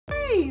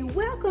Hey,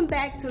 welcome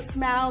back to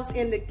Smiles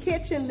in the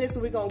Kitchen.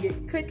 Listen, we're gonna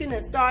get cooking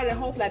and started.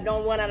 Hopefully I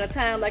don't run out of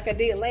time like I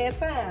did last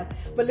time.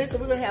 But listen,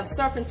 we're gonna have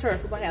surf and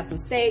turf. We're gonna have some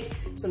steak,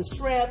 some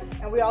shrimp,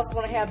 and we also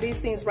wanna have these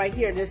things right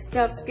here. There's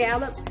stuffed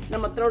scallops, and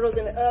I'm gonna throw those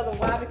in the oven.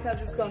 Why?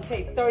 Because it's gonna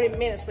take 30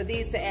 minutes for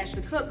these to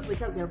actually cook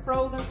because they're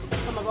frozen. So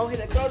I'm gonna go ahead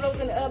and throw those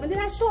in the oven. Did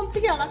I show them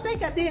to y'all? I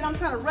think I did. I'm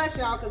trying to rush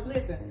y'all because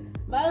listen,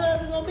 my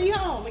husband's gonna be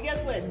home. And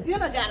guess what?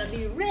 Dinner gotta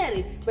be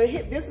ready.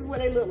 But this is what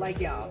they look like,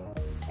 y'all.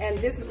 And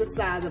this is the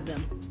size of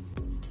them.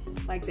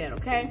 Like that,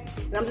 okay?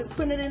 And I'm just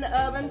putting it in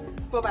the oven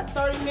for about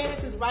 30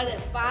 minutes. It's right at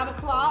 5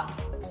 o'clock.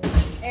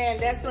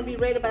 And that's gonna be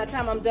ready by the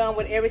time I'm done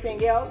with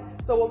everything else.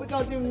 So what we're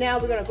gonna do now,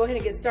 we're gonna go ahead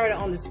and get started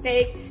on the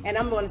steak. And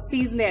I'm gonna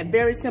season that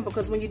very simple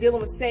because when you're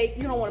dealing with steak,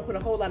 you don't wanna put a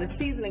whole lot of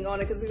seasoning on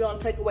it because it's gonna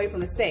take away from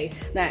the steak.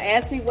 Now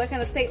ask me what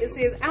kind of steak this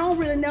is. I don't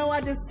really know,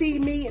 I just see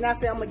meat and I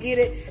say I'm gonna get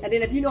it. And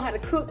then if you know how to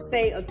cook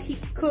steak or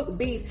cook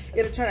beef,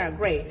 it'll turn out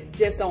great.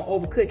 Just don't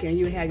overcook it and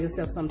you'll have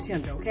yourself some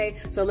tender, okay?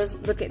 So let's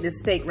look at this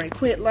steak right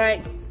quick,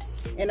 like.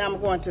 And I'm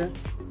going to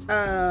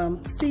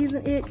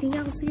season it. Can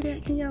y'all see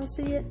that? Can y'all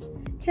see it?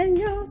 Can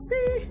y'all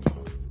see?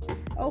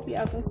 I hope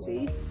y'all can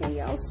see. Can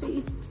y'all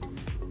see?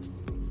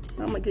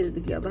 I'm gonna get it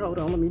together. Hold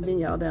on, let me bring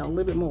y'all down a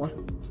little bit more.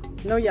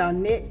 I know y'all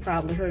neck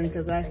probably hurting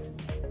because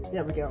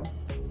there we go.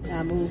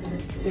 I move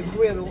the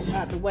griddle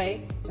out the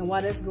way. And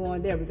while that's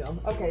going, there we go.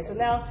 Okay, so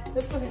now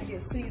let's go ahead and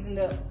get seasoned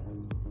up.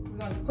 We're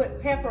gonna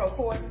put pepper, of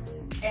course,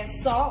 and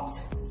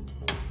salt.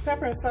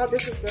 Pepper and salt,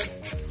 this is the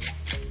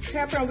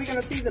pepper, and we're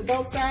gonna season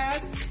both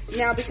sides.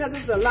 Now, because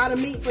there's a lot of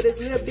meat for this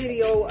little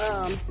video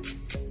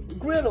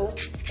griddle,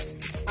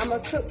 I'm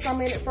gonna cook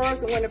some in it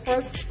first, and when the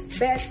first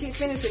batch get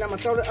finished, I'm gonna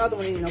throw the other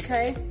one in,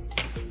 okay?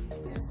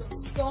 And some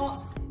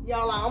salt.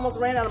 Y'all, I almost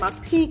ran out of my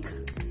pink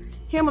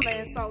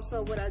Himalayan salt,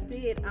 so what I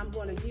did, I'm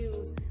gonna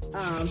use,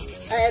 I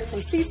added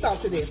some sea salt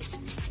to this.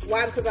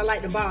 Why? Because I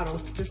like the bottle.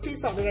 The sea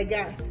salt that I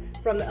got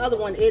from the other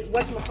one, it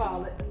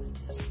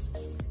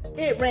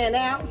ran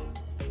out.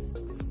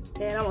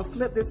 And I'm gonna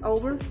flip this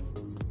over,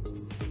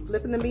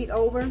 flipping the meat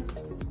over.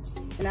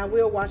 And I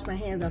will wash my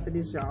hands after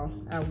this, y'all.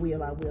 I will.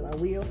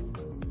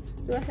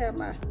 Do I have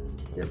my,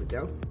 there we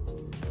go.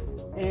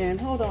 And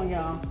hold on,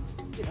 y'all.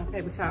 Get my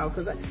paper towel,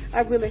 because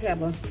I really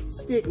have a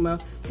stigma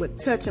with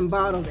touching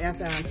bottles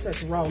after I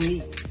touch raw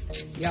meat.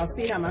 Y'all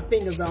see how my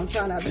fingers are? I'm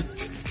trying not to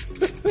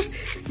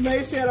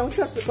make sure I don't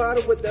touch the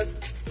bottle with the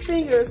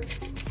fingers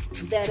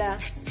that I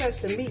touch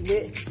the meat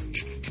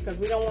with, because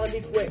we don't want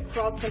to be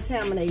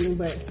cross-contaminating,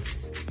 but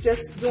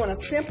just doing a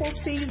simple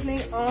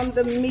seasoning on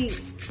the meat,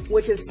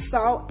 which is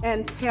salt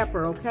and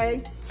pepper,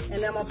 okay?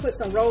 And then I'm gonna put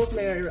some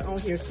rosemary on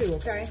here too,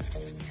 okay?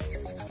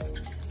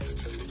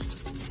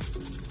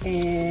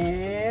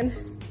 And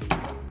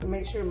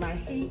make sure my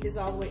heat is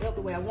all the way up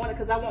the way I want it,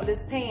 because I want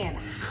this pan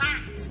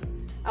hot.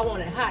 I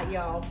want it hot,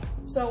 y'all.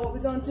 So what we're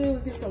gonna do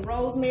is get some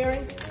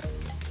rosemary.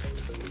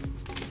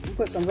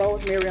 Put some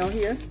rosemary on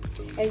here.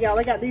 And y'all,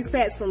 I got these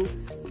packs from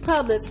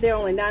Publix. They're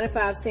only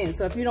 95 cents.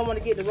 So if you don't want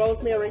to get the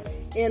rosemary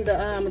in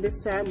the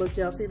this side, look,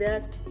 y'all see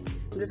that?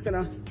 I'm just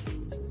gonna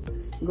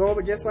go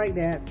over just like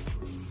that.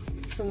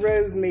 Some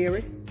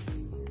rosemary,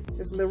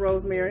 just a little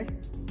rosemary.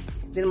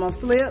 Then I'm gonna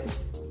flip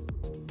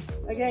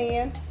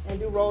again and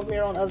do rosemary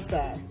on the other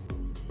side.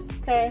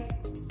 Okay,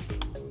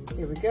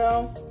 here we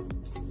go,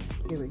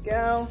 here we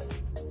go,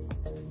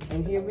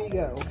 and here we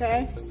go.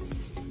 Okay,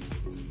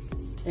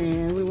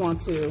 and we want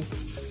to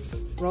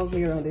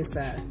rosemary on this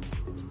side.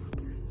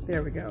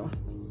 There we go.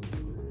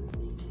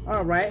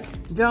 All right,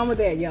 done with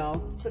that,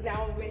 y'all. So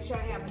now I'm gonna make sure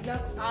I have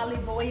enough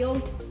olive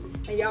oil.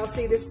 And y'all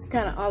see, this is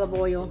kind of olive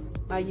oil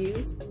I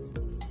use,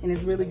 and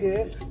it's really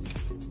good.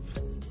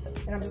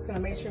 And I'm just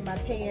gonna make sure my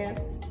pan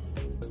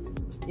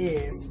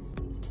is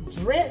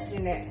drenched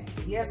in that.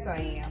 Yes,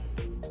 I am.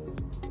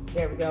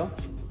 There we go.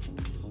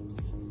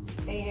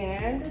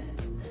 And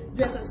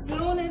just as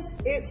soon as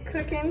it's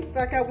cooking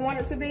like I want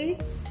it to be,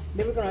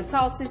 then we're gonna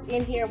toss this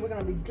in here and we're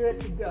gonna be good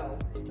to go.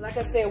 Like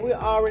I said, we're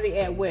already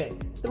at what?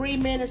 3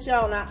 minutes,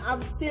 y'all. Now,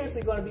 I'm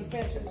seriously gonna be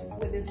finished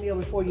with this meal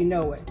before you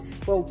know it.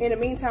 But in the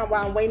meantime,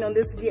 while I'm waiting on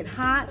this to get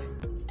hot,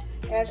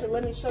 actually,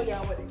 let me show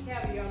y'all what the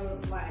caviar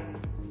looks like.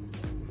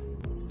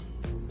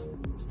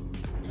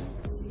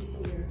 Let's see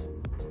here.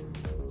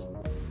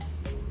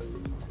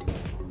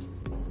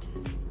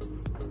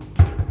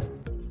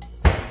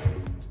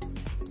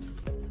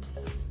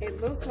 It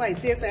looks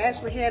like this. I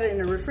actually had it in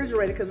the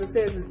refrigerator because it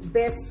says it's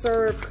best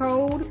served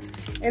cold.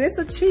 And it's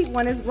a cheap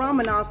one. It's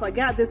Romanoff. I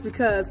got this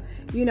because,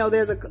 you know,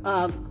 there's a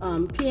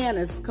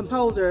pianist,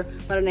 composer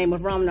by the name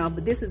of Romanoff,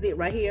 but this is it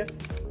right here.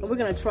 And we're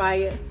gonna try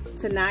it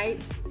tonight.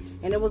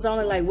 And it was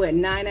only like, what,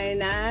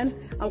 $9.99?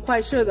 I'm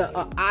quite sure that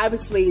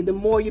obviously the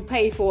more you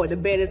pay for it, the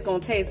better it's gonna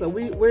taste. But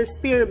we're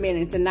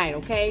experimenting tonight,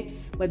 okay?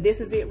 But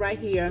this is it right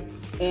here.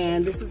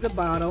 And this is the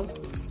bottle.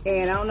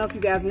 And I don't know if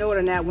you guys know it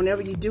or not,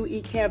 whenever you do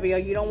eat caviar,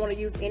 you don't want to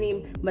use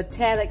any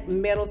metallic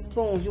metal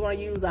spoons. You want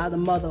to use either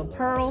mother of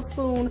pearl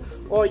spoon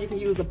or you can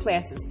use a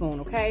plastic spoon,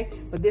 okay?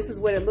 But this is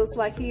what it looks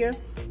like here.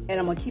 And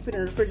I'm going to keep it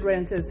in the refrigerator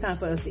until it's time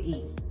for us to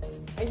eat.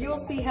 And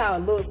you'll see how it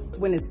looks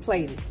when it's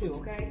plated too,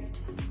 okay?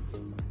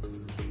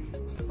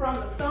 from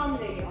the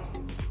thumbnail.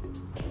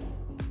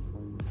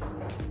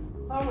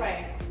 All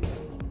right.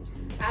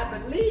 I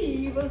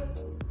believe,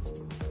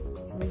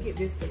 let me get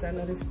this because I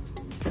know this.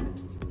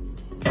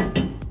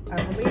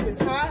 I believe it's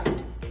hot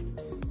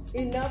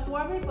enough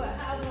for me, but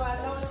how do I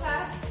know it's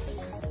hot?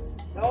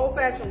 The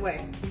old-fashioned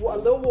way, a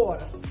little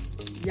water.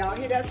 Y'all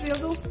hear that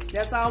sizzle?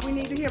 That's all we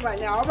need to hear right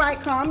now. All right,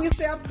 calm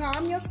yourself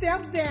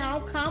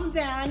down, calm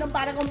down.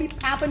 Nobody gonna be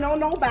popping on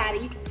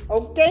nobody,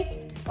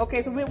 okay?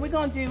 Okay, so what we're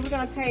gonna do, we're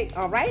gonna take,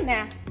 all right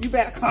now, you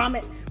better calm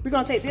it. We're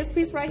gonna take this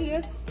piece right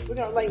here, we're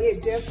gonna lay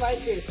it just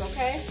like this,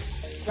 okay?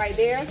 Right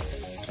there.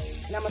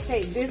 And I'm gonna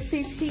take this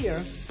piece here,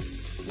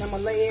 and I'm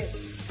gonna lay it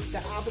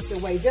the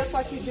opposite way, just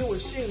like you do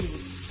with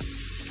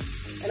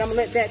shoes. And I'm gonna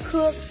let that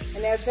cook,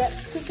 and as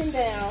that's cooking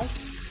down,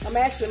 I'm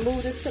actually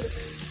move this to the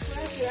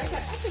right here. I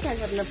think I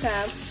have enough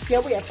time.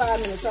 Yeah, we have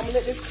 5 minutes, so I'm gonna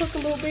let this cook a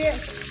little bit,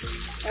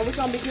 and we're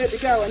gonna be good to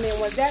go. And then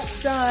when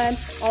that's done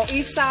on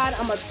each side,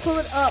 I'm gonna pull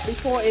it up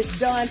before it's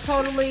done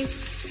totally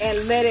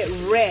and let it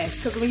rest.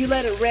 Because when you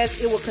let it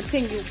rest, it will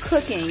continue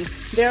cooking.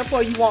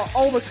 Therefore, you won't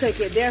overcook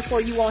it.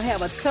 Therefore, you won't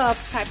have a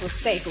tough type of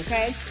steak,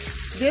 okay?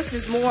 This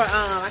is more,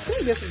 I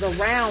think this is a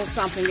round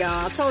something,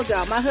 y'all. I told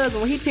y'all, my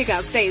husband, when he pick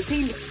out steaks,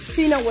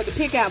 he know what to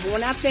pick out. But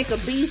when I think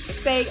of beef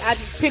steak, I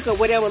just pick up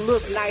whatever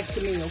looks nice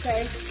to me,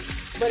 okay?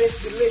 But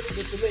it's delicious,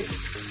 it's delicious.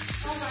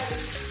 All right.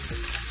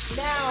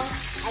 Now,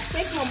 I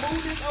think I'm gonna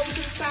move this over to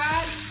the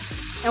side,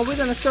 and we're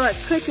gonna start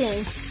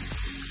cooking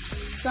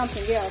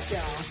something else,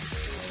 y'all.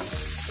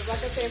 Because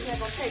like I said, it's not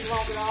gonna take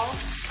long at all.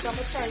 So I'm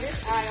gonna turn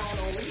this eye on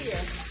over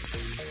here.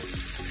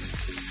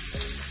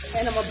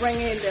 And I'm gonna bring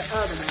in the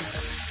other one.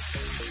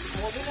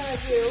 And what we're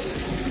gonna do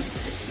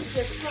is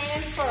just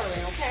transfer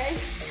it, okay?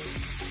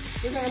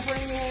 We're gonna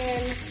bring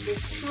in the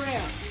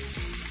shrimp.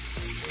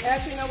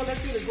 Actually, no,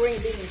 let's do the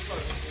green beans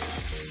first.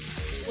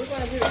 We're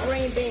gonna do the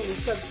green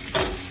beans because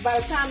by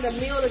the time the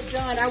meal is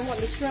done, I want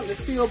the shrimp to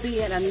still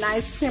be at a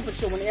nice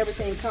temperature when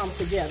everything comes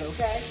together,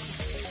 okay?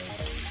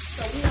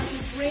 So we're gonna do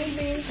green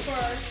beans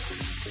first.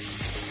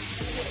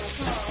 Let me get my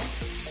palm.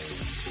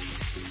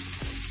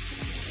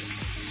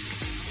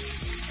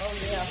 Oh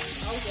yeah,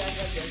 oh yeah.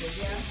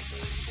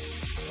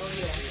 Oh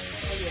yeah.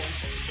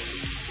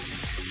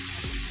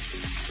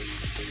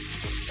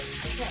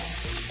 Okay.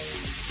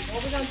 What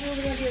we're gonna do,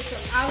 we're gonna get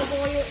some olive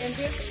oil in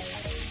this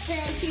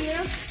pan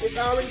here. It's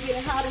already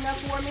getting hot enough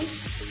for me.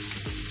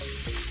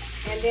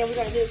 And then we're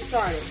gonna get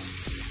started.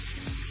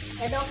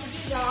 And don't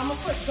forget, y'all, I'm gonna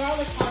put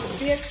garlic on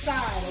this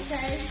side,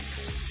 okay?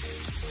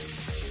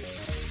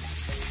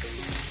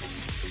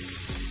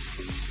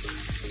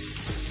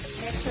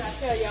 Make sure I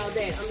tell y'all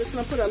that. I'm just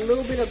gonna put a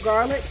little bit of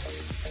garlic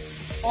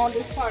on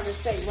this part of the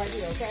steak right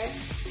here, okay?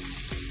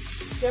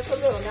 Just a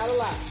little, not a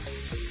lot.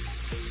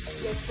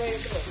 Just spread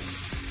it through.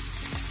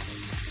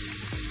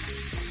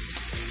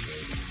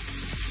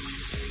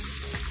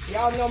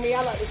 Y'all know me,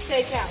 I like to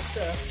shake out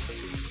stuff.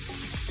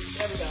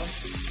 There we go.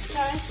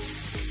 Okay?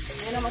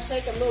 And I'm gonna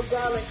take a little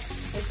garlic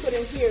and put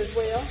in here as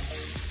well.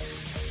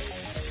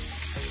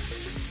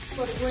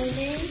 For the green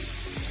beans,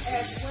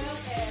 as well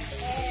as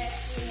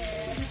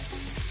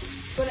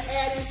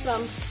add in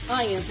some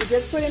onions. We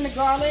just put in the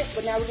garlic,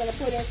 but now we're gonna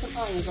put in some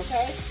onions,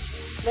 okay?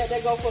 Let that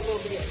go for a little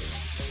bit.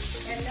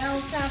 And now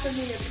it's time for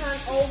me to turn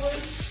over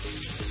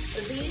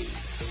the beef.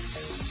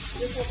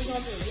 This is what we're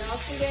gonna do.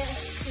 Y'all see that?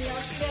 Y'all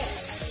see that?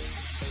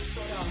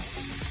 Hold on.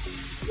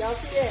 Y'all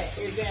see that?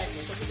 Exactly.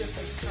 So we just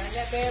turn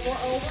that bad boy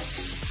over.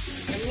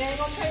 And it ain't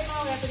gonna take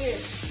long after this.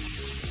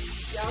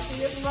 Y'all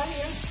see this one right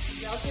here?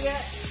 Y'all see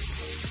that?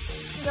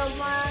 See those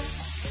lines?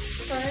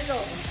 Turn it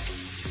over.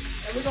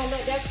 And we're gonna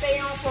let that stay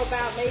on for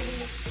about maybe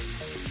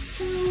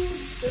 2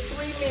 to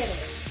 3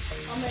 minutes.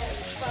 I'm at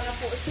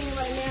 5:14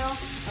 right now.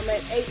 I'm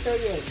at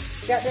 8:38.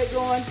 Got that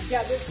going,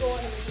 got this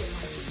going. Let me get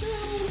my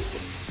spoon.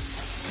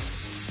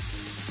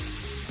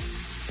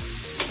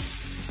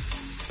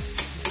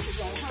 This is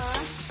on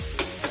high.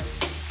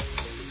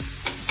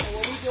 And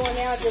what we're doing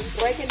now is just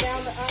breaking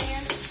down the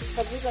onion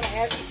because we're gonna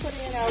actually put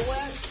in our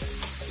what?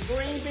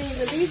 Green beans.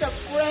 And these are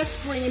fresh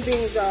green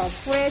beans, y'all.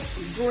 Fresh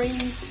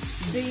green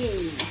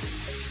beans.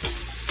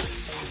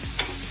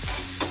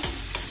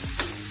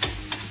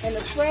 And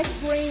the fresh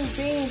green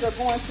beans are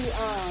going to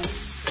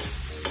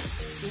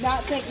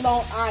not take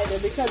long either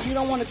because you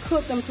don't want to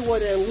cook them to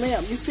where they're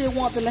limp. You still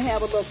want them to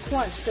have a little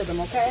crunch to them,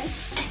 okay?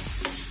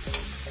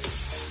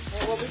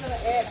 And what we're going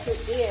to add to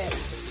it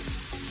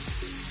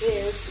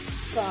is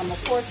some, of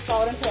course,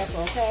 salt and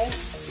pepper, okay?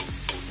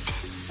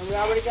 And we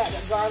already got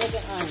the garlic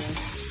and onions.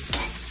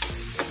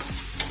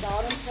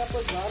 Salt and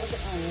pepper, garlic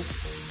and onions.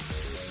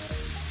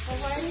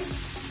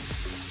 Alrighty?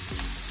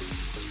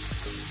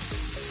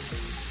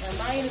 Now,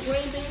 my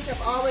green beans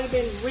have already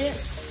been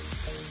rinsed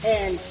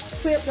and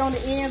clipped on the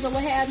ends or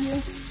what have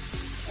you.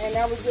 And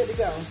now we're good to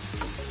go.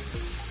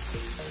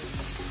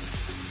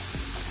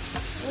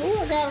 Ooh,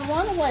 I got a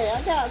runaway.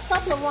 I got a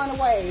couple of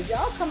runaways.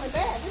 Y'all coming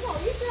back. We're going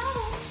to eat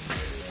y'all.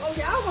 Oh,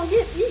 y'all going to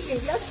get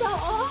eaten. Yes, y'all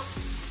are.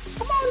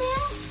 Come on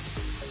now.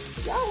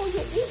 Y'all going to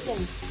get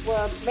eaten.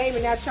 Well, maybe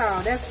not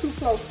y'all. That's too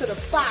close to the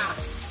far.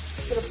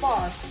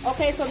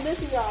 Okay, so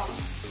listen, y'all.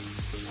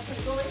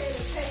 go ahead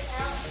and take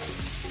out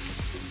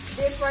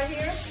this right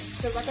here,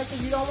 because like I said,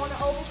 you don't want to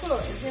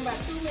overcook. It's been about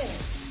 2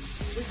 minutes.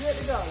 We're good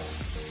to go.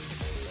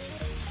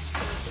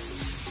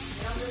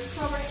 And I'm just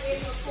covering it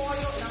with foil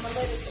and I'm going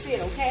to let it sit,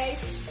 okay?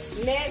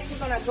 Next,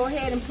 we're going to go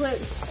ahead and put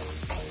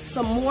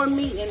some more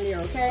meat in there,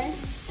 okay?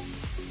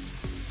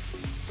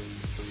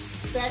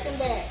 Second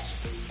batch.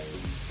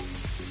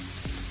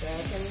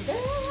 Second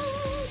batch.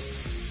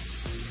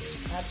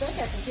 I think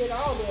I can get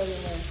all the way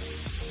in there.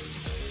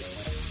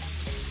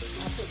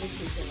 I'll put this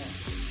piece in there.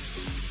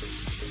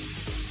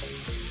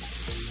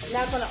 I'm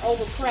not going to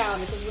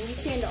overcrowd it, because when you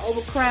tend to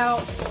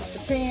overcrowd the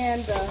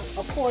pan,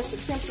 of course the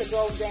temperature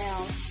goes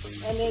down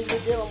and then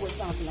you're dealing with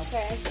something,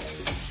 okay?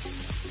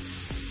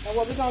 And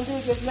what we're going to do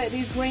is just let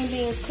these green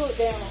beans cook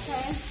down,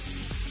 okay?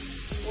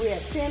 We're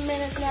at 10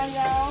 minutes now,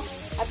 y'all.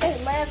 I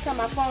think last time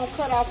my phone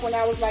cut off when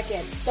I was like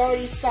at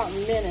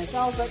 30-something minutes.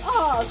 I was like,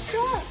 oh,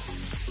 shucks.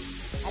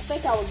 I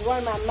think I was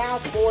running my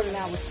mouth more than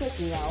I was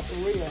cooking, y'all, for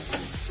real.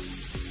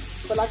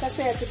 But like I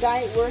said,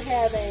 tonight we're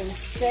having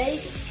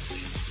steak.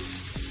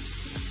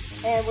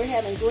 And we're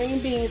having green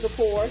beans, of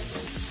course.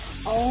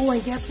 Oh,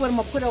 and guess what I'm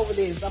going to put over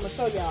this? I'm going to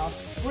show y'all.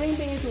 Green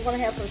beans, we're going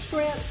to have some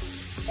shrimp.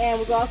 And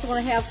we're also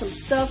going to have some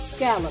stuffed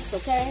scallops,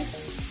 okay?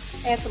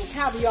 And some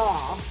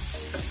caviar.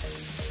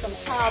 Some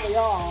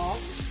caviar.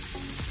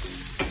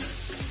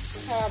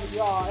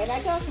 Caviar. And I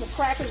got some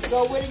crackers to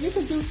go with it. You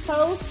can do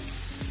toast.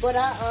 But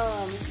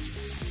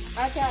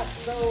I got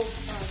those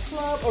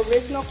Club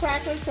Original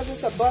crackers because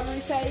it's a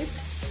buttery taste.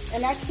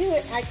 And I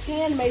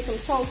can make some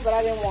toast, but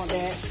I didn't want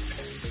that.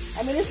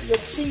 I mean, this is a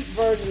cheap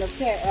version of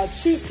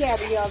cheap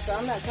caviar, so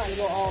I'm not trying to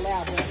go all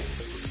out, but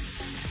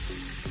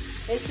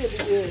it should be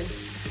good.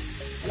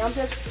 And I'm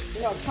just,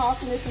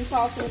 tossing this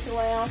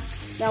around.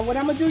 Now, what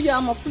I'm going to do, y'all,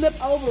 I'm going to flip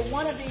over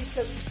one of these,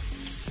 because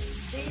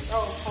these,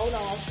 oh, hold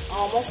on,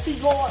 almost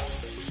degorged.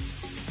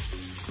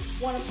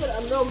 Want to put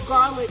a little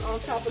garlic on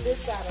top of this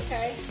side,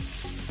 okay?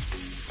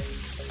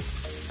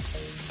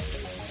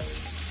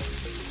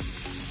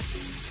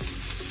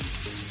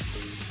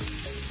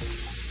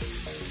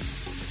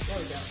 There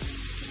we go.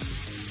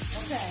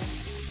 Okay.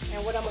 And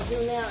what I'm going to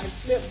do now is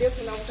flip this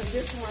one over, because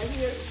this one right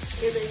here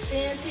is a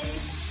thin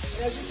piece.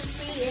 And as you can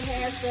see, it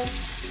has the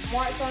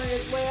marks on it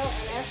as well.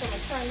 And actually, I'm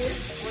going to turn this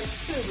one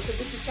too, because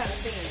this is kind of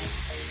thin.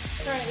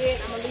 Turn it.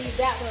 I'm going to leave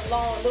that one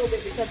alone a little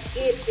bit because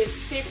it is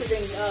thicker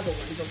than the other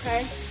ones,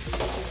 okay?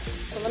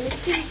 So let me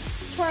keep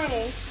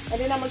turning. And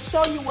then I'm going to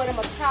show you what I'm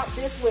going to top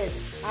this with.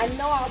 I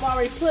know I've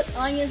already put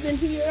onions in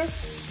here,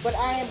 but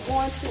I am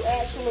going to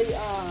actually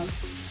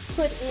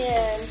put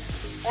in,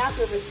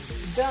 after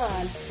it's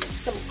done,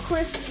 some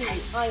crispy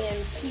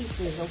onion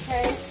pieces,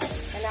 okay?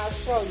 And I'll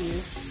show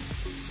you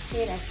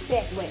in a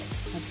sec with,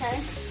 okay?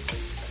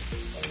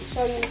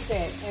 Show you in a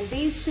sec. And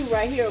these two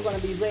right here are going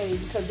to be ready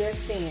because they're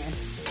thin.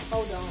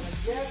 Hold on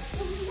just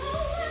a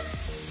moment.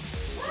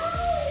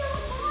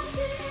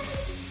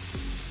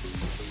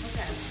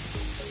 Okay.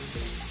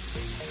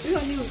 We're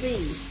going to use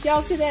these.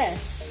 Y'all see that?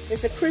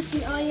 It's the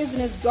crispy onions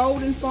and it's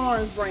Golden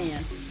Farms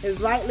brand. It's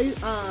lightly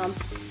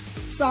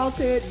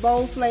salted,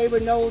 bold flavor,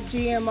 no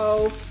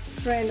GMO,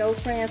 no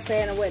trans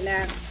fat and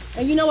whatnot.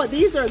 And you know what?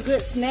 These are a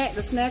good snack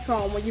to snack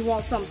on when you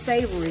want something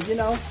savory,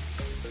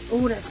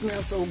 Ooh, that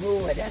smells so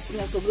good. That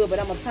smells so good. But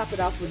I'm going to top it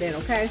off with that,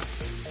 okay?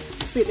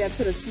 Sit there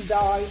to the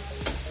cigar.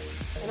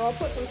 And I'll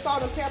put some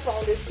salt and pepper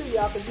on this too,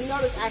 y'all, because you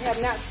notice I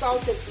have not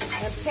salted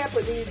and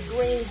peppered these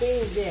green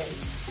beans yet.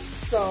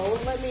 So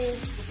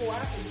before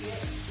I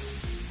forget,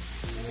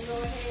 let me go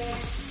ahead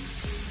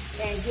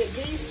and get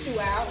these two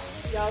out.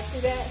 Y'all see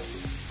that?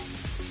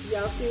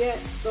 Y'all see that?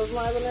 Those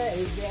lines on that?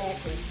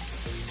 Exactly.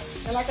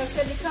 And like I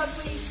said, because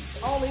we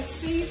only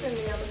season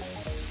them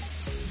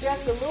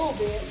just a little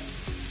bit,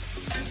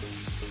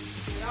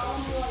 and all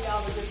I'm doing,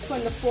 y'all, is just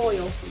putting the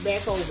foil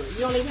back over it.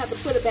 You don't even have to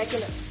put it back in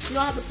the, you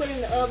don't have to put it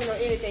in the oven or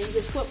anything. You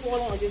just put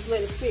foil on and just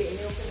let it sit, and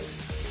it'll finish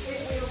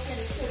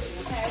cooking,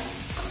 okay?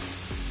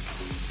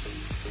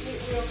 It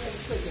will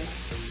finish cooking.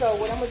 So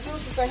what I'm going to do,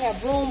 since I have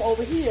room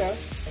over here,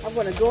 I'm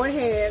going to go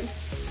ahead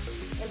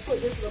and put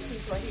this little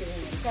piece right here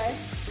in, okay?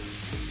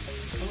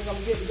 And we're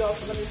going to get to go,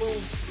 so let me move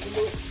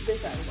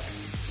this out of the way.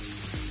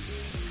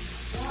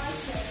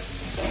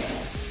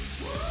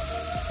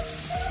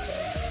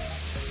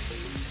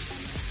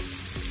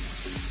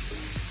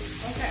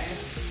 Okay.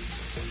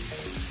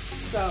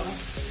 So, I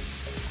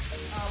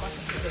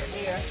can put that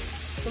there.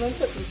 So let me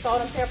put some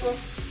salt and pepper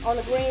on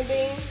the green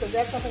beans, because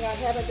that's something I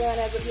haven't done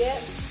as of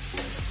yet.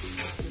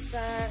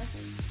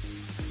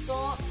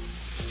 Salt.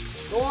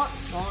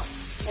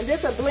 And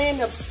this is a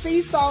blend of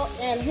sea salt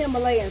and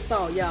Himalayan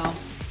salt, y'all.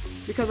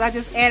 Because I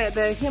just added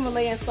the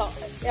Himalayan salt,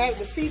 added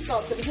the sea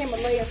salt to the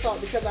Himalayan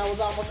salt because I was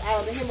almost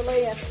out of the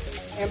Himalayan.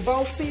 And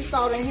both sea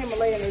salt and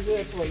Himalayan are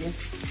good for you.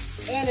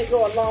 And they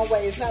go a long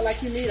way. It's not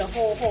like you need a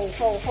whole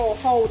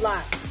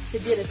lot to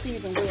get it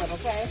seasoned well,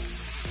 okay?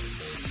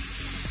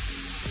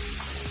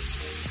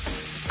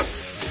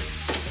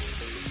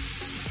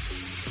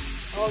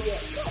 Oh yeah.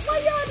 Why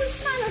y'all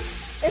just kind of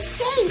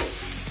escape?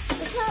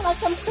 It's not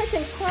like I'm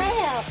cooking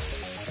crab.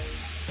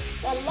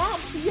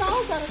 Scallops,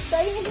 y'all gotta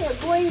stay in here.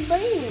 Green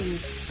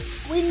beans.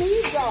 We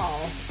need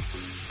y'all.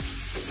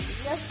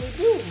 Yes, we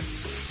do.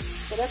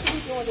 So that's what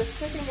we're doing. Just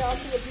cooking. Y'all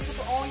see a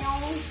beautiful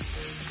onion.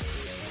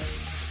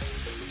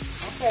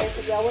 Okay,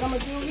 so y'all, what I'm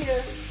gonna do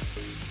here,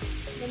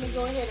 let me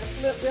go ahead and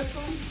flip this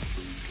one.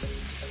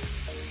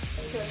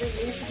 Because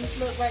it needs to be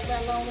flipped right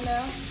back long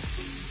enough.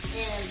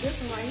 And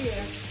this one right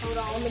here, hold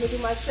on, let me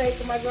do my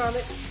shake of my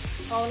garlic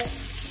on it.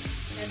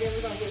 And then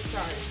we're gonna get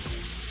started.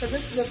 Because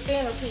this is a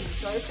thinner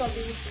piece, so it's gonna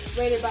be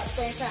ready about the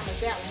same time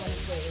as that one when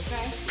it's ready,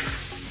 okay?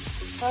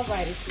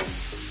 Alrighty.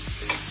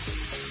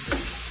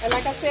 And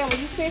like I said, when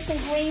you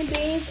fixing green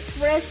beans,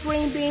 fresh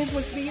green beans,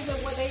 which these are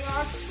what they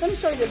are, let me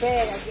show you the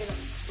bag I get them.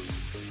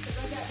 Because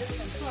I got this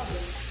from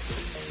Publix.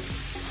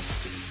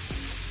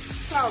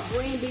 It's called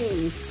green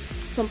beans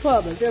from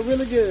Publix. They're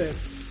really good.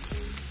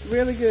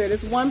 Really good.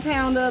 It's 1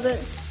 pound of it,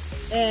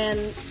 and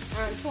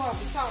I'm tore off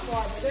the top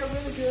part, but they're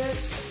really good.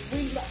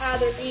 We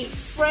either eat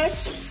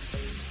fresh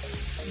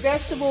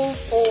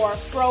vegetables or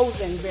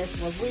frozen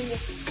vegetables. We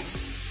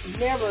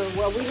never,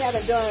 well, we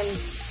haven't done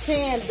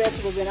canned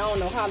vegetables in I don't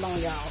know how long,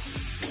 y'all.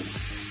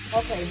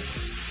 Okay,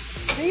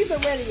 these are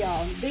ready,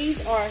 y'all. These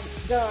are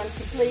done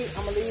complete.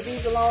 I'm gonna leave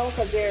these alone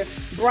because they're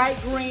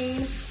bright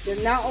green.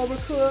 They're not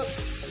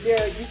overcooked. You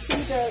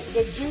see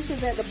the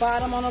juices at the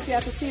bottom. I don't know if you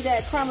have to see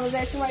that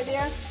caramelization right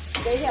there.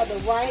 They have the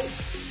right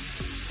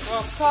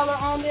color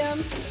on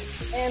them.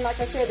 And like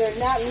I said, they're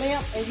not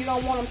limp, and you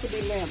don't want them to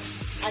be limp.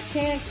 I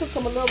can cook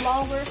them a little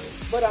longer,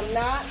 but I'm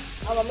not.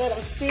 I'm gonna let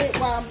them sit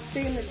while I'm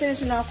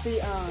finishing off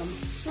the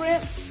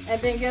shrimp. And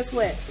then guess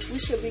what? We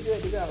should be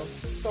good to go.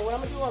 So what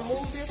I'm gonna do, I'm gonna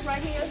move this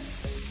right here,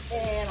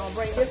 and I'll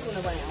bring this one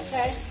around,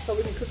 okay? So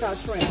we can cook our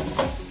shrimp.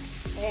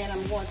 And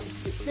I'm going to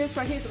get this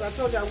right here because I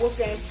told y'all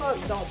Wolfgang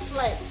Pucks don't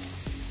play.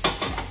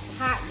 It's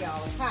hot,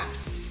 y'all. It's hot.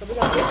 So we're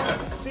going to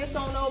get this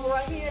on over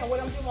right here. And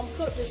what I'm doing, I'm going to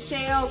cook the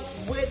shells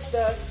with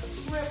the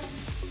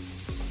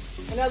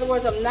shrimp. In other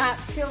words, I'm not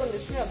peeling the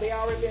shrimp. They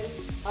already been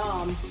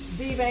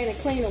deveined and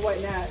cleaned and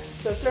whatnot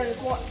to a certain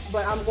point.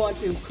 But I'm going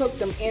to cook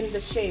them in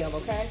the shell,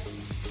 okay?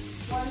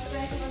 1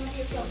 second. Let me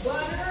get some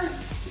butter.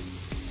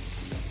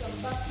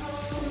 Some butter.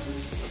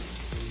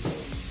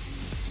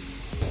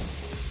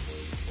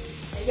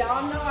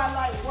 Y'all know I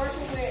like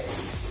working with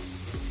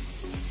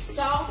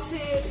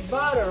salted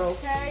butter,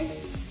 okay?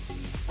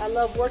 I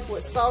love working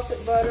with salted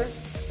butter.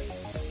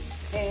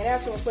 And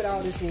that's what I'm gonna put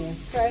all this in,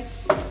 okay?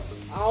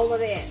 All of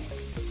that.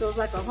 So it's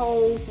like a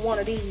whole one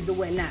of these or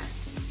whatnot.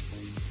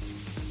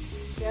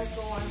 That's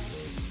going,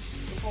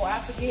 before I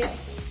forget,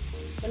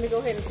 let me go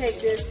ahead and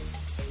take this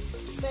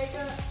steak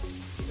up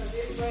because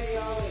it's ready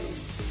already.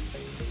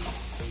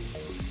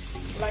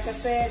 Like I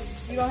said,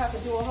 you don't have to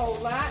do a whole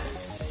lot.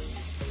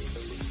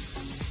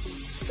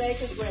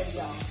 Steak is ready,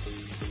 y'all.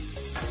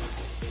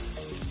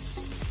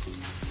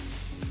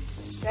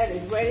 That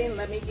is ready.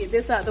 Let me get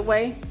this out the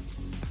way.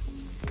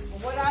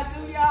 And what I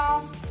do,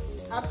 y'all,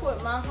 I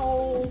put my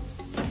whole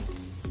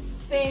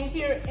thing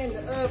here in the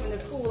oven to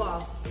cool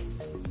off.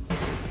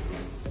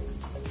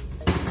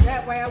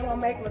 That way I won't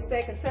make a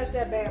mistake and touch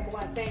that bad boy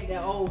and think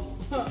that, oh,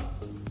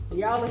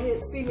 y'all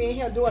see me in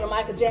here doing a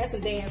Michael Jackson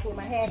dance with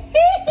my hand.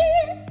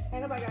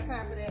 Ain't nobody got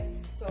time for that.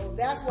 So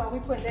that's why we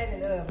put that in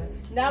the oven.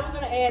 Now we're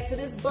gonna add to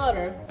this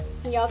butter.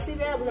 Can y'all see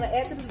that? We're gonna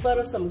add to this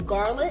butter some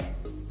garlic,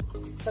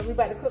 because we're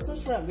about to cook some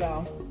shrimp,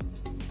 y'all.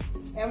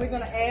 And we're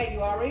gonna add,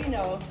 you already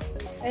know.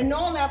 And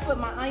normally I put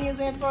my onions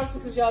in first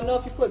because y'all know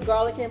if you put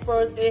garlic in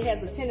first, it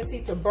has a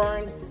tendency to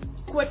burn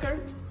quicker.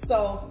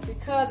 So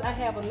because I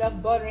have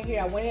enough butter in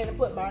here, I went ahead and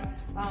put my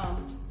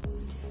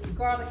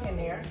garlic in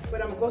there.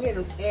 But I'm gonna go ahead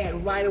and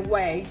add right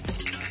away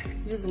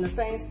using the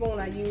same spoon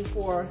I used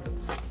for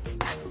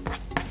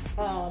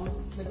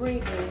the green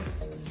beans.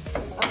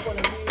 I'm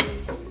gonna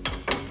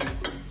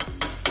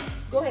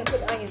go ahead and put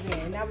the onions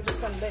in. Now we're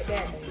just gonna let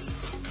that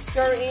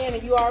stir in.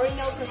 And you already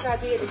know since I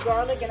did the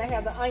garlic and I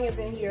have the onions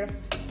in here,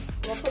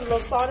 I'm gonna put a little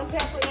salt and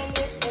pepper in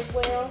this as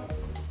well.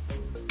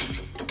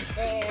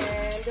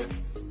 And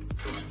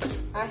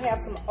I have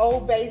some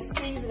Old Bay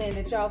seasoning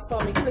that y'all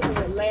saw me cooking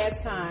with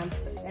last time.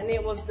 And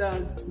it was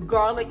the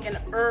garlic and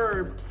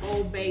herb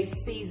Old Bay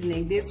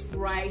seasoning, this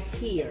right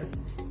here.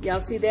 Y'all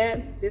see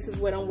that? This is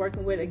what I'm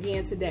working with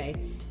again today.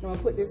 I'm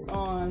gonna put this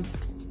on,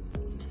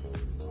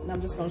 and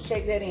I'm just gonna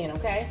shake that in,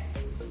 okay?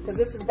 Because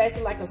this is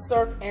basically like a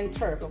surf and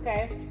turf,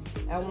 okay?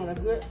 I want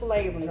a good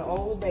flavor in the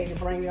Old Bay to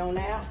bring it on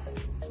out.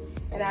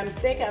 And I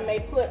think I may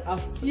put a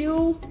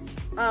few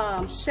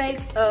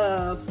shakes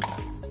of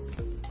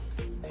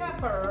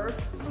pepper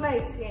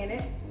flakes in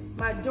it.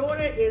 My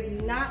daughter is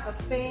not a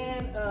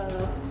fan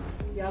of,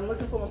 yeah, I'm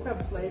looking for my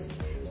pepper flakes.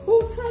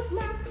 Who took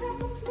my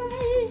pepper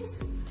flakes?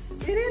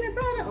 Did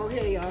anybody? Oh,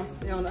 here you are.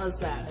 They're on the other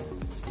side.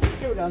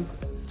 Here we go.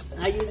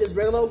 I use this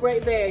regular old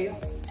Great Value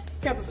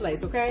pepper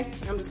flakes, okay?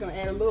 I'm just gonna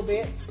add a little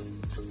bit.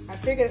 I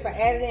figured if I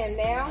add it in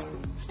now,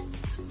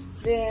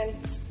 then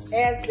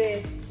as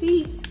the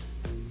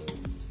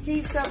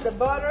heats up the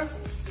butter,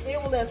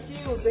 it will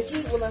infuse, the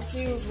heat will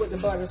infuse with the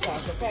butter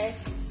sauce, okay?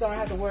 So I don't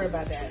have to worry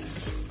about that.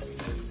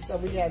 So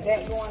we got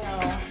that going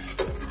on.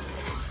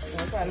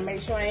 I'm trying to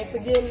make sure I ain't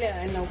forgetting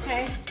nothing,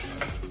 okay?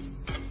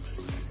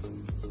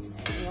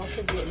 I don't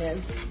forget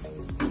nothing.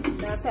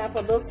 Now it's time for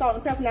a little salt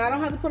and pepper. Now I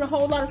don't have to put a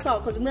whole lot of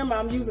salt because remember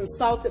I'm using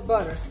salted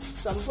butter.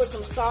 So I'm gonna put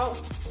some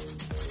salt.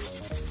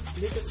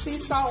 This is sea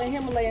salt and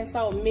Himalayan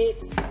salt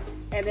mixed.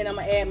 And then I'm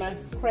gonna add my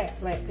cracked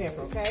black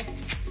pepper, okay?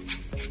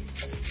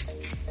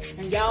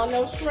 And y'all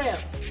know shrimp.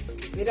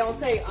 It don't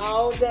take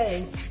all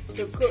day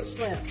to cook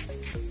shrimp.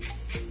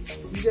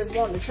 You just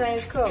want to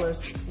change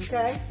colors,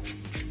 okay?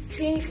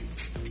 Pink,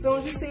 as soon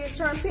as you see it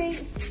turn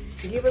pink,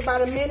 give it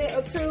about a minute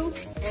or two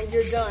and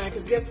you're done.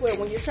 Because guess what,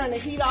 when you turn the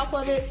heat off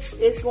of it,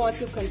 it's going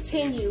to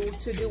continue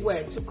to do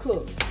what? To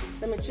cook.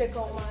 Let me check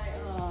on my,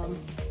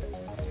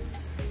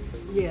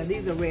 yeah,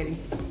 these are ready.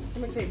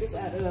 Let me take this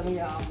out of the oven,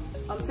 y'all.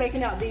 I'm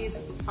taking out these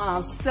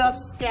stuffed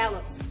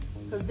scallops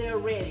because they're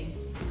ready.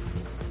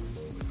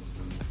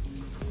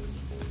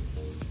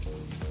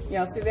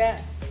 Y'all see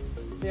that?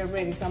 They're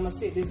ready, so I'm gonna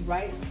sit this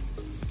right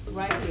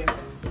here.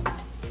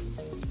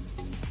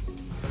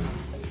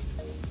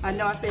 I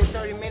know I said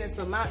 30 minutes,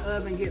 but my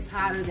oven gets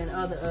hotter than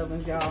other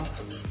ovens, y'all.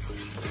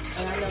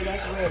 And I know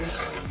that's ready.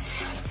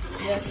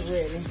 That's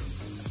ready.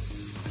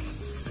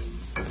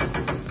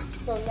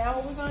 So now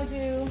what we're gonna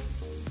do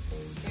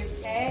is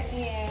add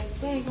in,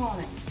 dang on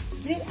it.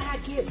 Did I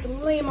get some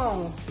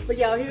lemons? But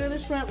y'all, here are the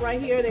shrimp right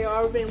here. They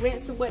already been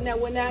rinsed and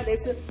whatnot. They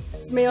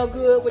smell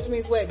good, which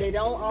means what? They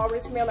don't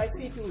already smell like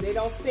seafood. They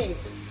don't stink.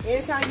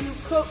 Anytime you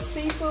cook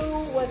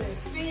seafood, whether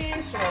it's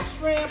fish or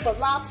shrimp or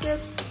lobster,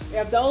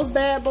 if those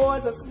bad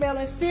boys are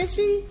smelling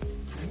fishy,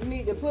 you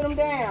need to put them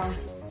down.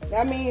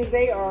 That means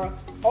they are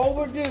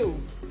overdue,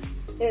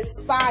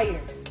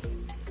 expired.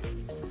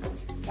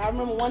 I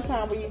remember one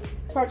time we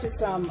purchased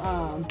some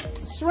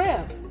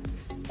shrimp.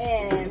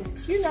 And,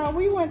 you know,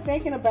 we weren't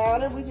thinking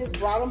about it. We just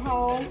brought them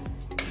home.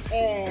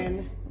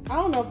 And I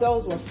don't know if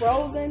those were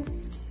frozen,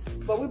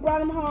 but we brought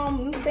them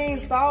home,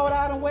 things thawed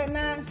out and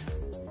whatnot.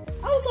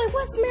 I was like,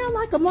 what smell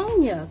like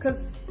ammonia?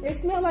 Because it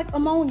smelled like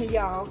ammonia,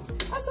 y'all.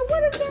 I said,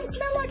 what does that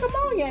smell like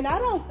ammonia? And I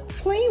don't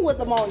clean with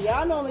ammonia.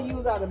 I normally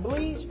use either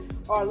bleach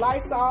or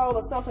Lysol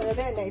or something of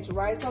that nature,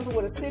 right? Something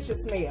with a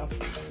citrus smell.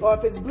 Or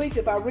if it's bleach,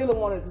 if I really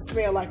want it to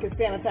smell like it's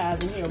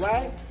sanitized in here,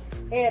 right?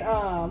 And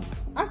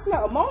I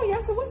smell ammonia.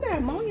 I said, what's that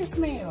ammonia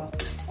smell?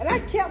 And I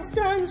kept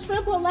stirring the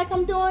shrimp up like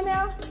I'm doing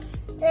now.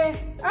 And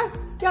I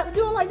got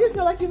doing like this, you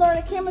know, like you learn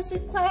in chemistry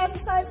class or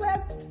science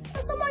class.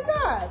 I said, oh my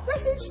God,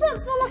 that's these shrimp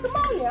smell like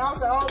ammonia. I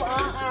was like,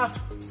 oh,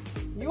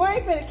 you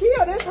ain't finna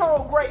kill this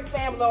whole great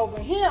family over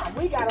here.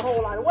 We got a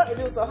whole lot of work to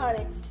do, so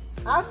honey,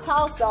 I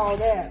tossed all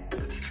that.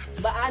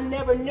 But I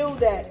never knew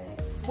that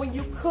when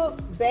you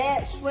cook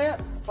bad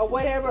shrimp or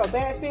whatever, or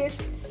bad fish,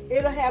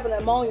 it'll have an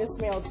ammonia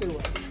smell to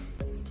it.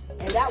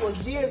 And that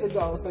was years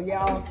ago. So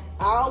y'all,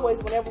 I always,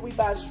 whenever we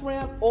buy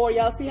shrimp, or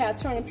y'all see how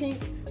it's turning pink,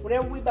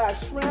 whenever we buy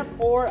shrimp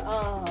or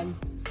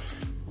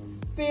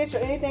fish or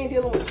anything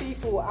dealing with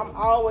seafood, I'm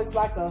always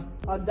like a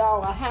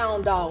dog, a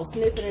hound dog,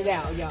 sniffing it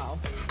out, y'all.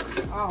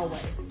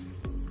 Always.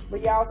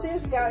 But y'all,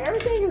 seriously, y'all,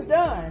 everything is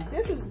done.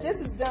 This is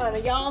done.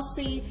 And y'all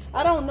see,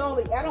 I don't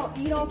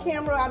eat on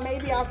camera.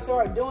 Maybe I'll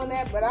start doing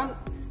that, but I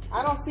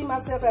don't see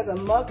myself as a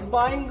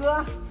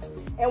mukbanger.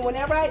 And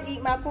whenever I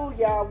eat my food,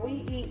 y'all,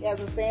 we eat as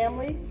a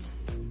family.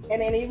 And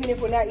then even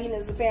if we're not eating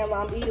as a family,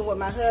 I'm eating with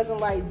my husband,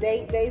 like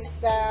date day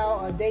style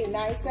or date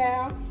night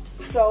style.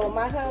 So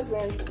my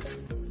husband,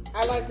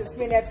 I like to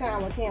spend that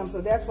time with him.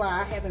 So that's why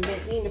I haven't been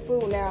eating the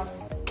food. Now,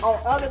 on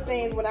other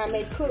things, when I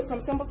may cook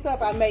some simple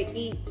stuff, I may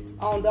eat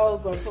on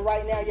those. But for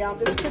right now, y'all, I'm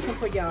just cooking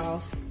for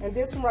y'all. And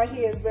this one right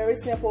here is very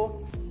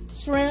simple.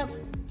 Shrimp,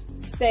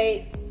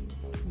 steak,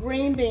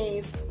 green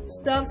beans,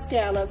 stuffed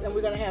scallops, and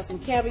we're gonna have some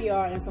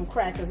caviar and some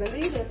crackers. And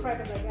these are the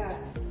crackers I got.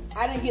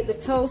 I didn't get the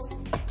toast,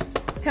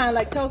 kind of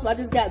like toast, but I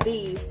just got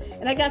these.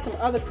 And I got some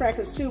other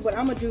crackers too, but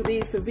I'm gonna do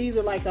these because these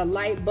are like a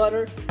light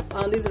butter.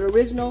 These are the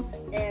original,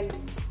 and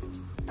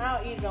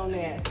I'll eat it on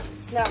that.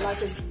 It's not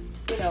like it's,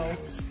 you know,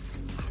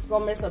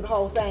 gonna mess up the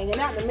whole thing. And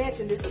not to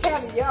mention, this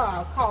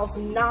caviar costs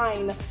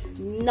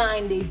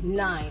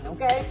 $9.99,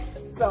 okay?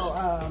 So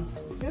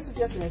this is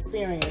just an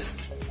experience.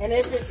 And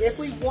if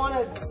we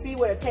want to see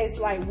what it tastes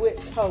like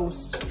with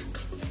toast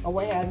or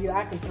what have you,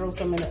 I can throw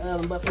some in the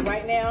oven. But for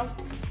right now,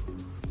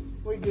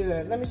 we're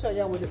good. Let me show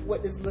y'all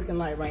what this is looking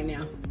like right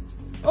now.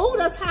 Oh,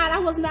 that's hot. I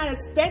was not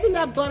expecting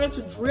that butter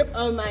to drip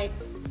on my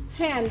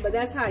hand, but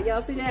that's hot.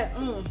 Y'all see that?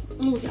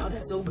 Y'all,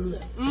 that's so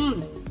good.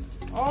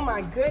 Oh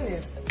my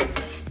goodness.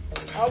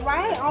 All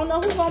right, I don't know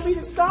who's gonna be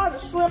the star, the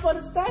shrimp or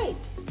the steak.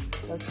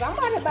 But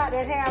somebody about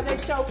to have their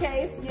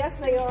showcase. Yes,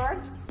 they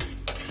are.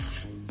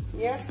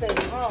 Yes, they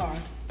are.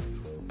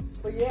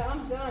 But yeah,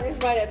 I'm done.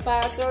 It's right at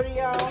 5:30,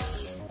 y'all.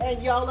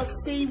 And y'all,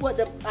 let's see what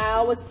I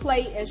always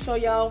plate and show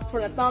y'all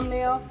for the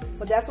thumbnail.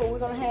 But that's what we're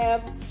gonna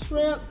have: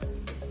 shrimp.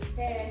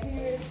 And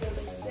here's the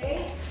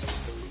steak.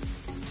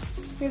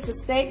 Here's the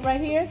steak right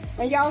here.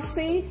 And y'all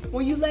see,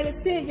 when you let it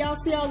sit, y'all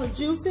see all the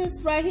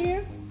juices right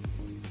here?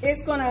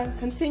 It's gonna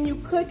continue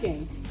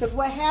cooking. Because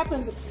what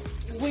happens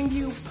when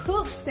you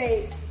cook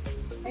steak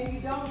and you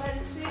don't let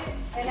it sit,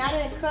 and I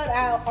didn't cut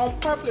out on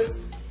purpose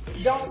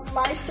don't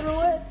slice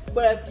through it.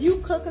 But if you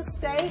cook a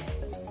steak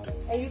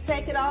and you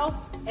take it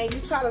off and you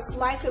try to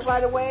slice it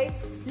right away,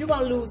 you're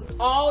gonna lose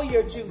all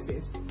your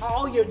juices.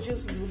 All your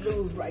juices will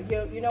lose, right?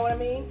 You know what I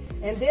mean?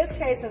 In this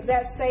case, since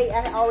that steak,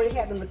 I already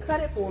had them to cut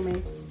it for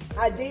me,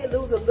 I did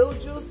lose a little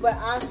juice, but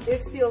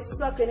it's still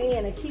sucking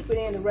in and keeping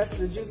in the rest of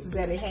the juices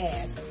that it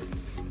has.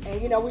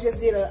 And you know, we just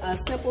did a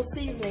simple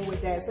seasoning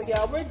with that. So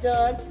y'all, we're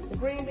done. The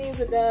green beans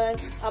are done.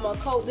 I'm gonna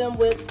coat them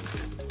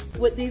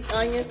with these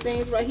onion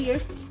things right here.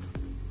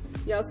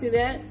 Y'all see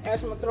that?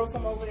 Actually, I'm gonna throw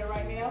some over there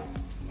right now.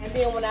 And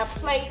then when I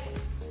plate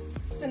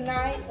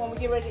tonight, when we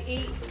get ready to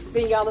eat,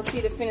 then y'all will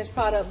see the finished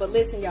product. But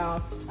listen,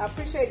 y'all, I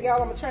appreciate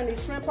y'all. I'm gonna turn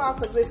these shrimp off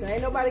because listen,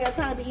 ain't nobody got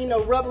time to be eating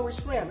no rubbery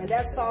shrimp. And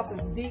that sauce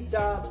is deep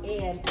dog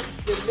and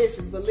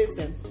delicious. But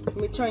listen, let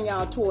me turn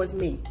y'all towards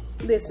me.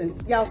 Listen,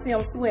 y'all see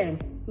I'm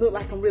sweating. Look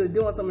like I'm really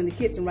doing something in the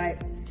kitchen,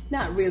 right?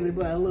 Not really,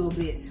 but a little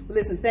bit. But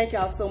listen, thank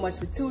y'all so much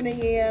for tuning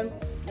in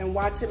and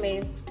watching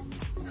me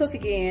cook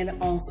again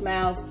on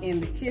Smiles in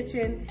the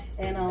Kitchen.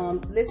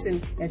 And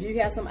listen, if you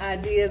have some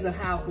ideas of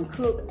how I can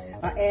cook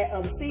or add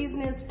other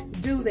seasonings,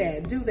 do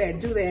that.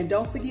 And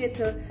don't forget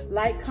to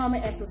like,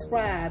 comment, and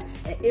subscribe.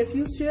 And if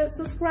you should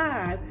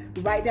subscribe,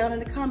 write down in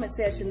the comment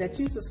section that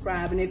you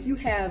subscribe. And if you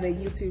have a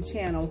YouTube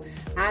channel,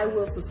 I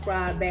will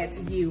subscribe back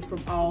to you from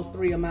all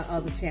 3 of my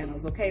other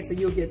channels, okay? So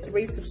you'll get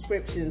 3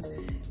 subscriptions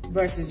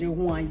versus your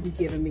 1 you're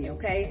giving me,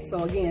 okay?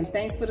 So again,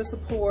 thanks for the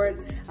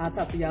support. I'll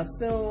talk to y'all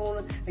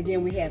soon.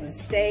 Again, we having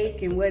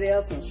steak and what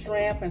else? Some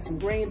shrimp and some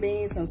green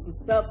beans, some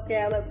stuffed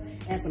scallops,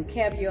 and some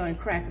caviar and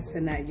crackers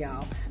tonight,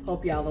 y'all.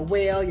 Hope y'all are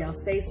well. Y'all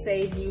stay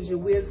safe. Use your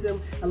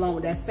wisdom along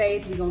with that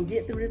faith. We're going to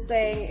get through this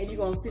thing, and you're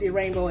going to see the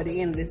rainbow at the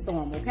end of this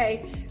storm,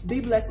 okay? Be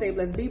blessed, stay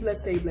blessed. Be blessed,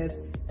 stay blessed.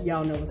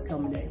 Y'all know what's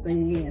coming next. So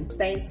again,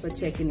 thanks for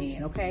checking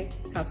in, okay?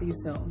 Talk to you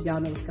soon. Y'all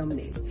know what's coming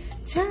next.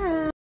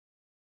 Ciao.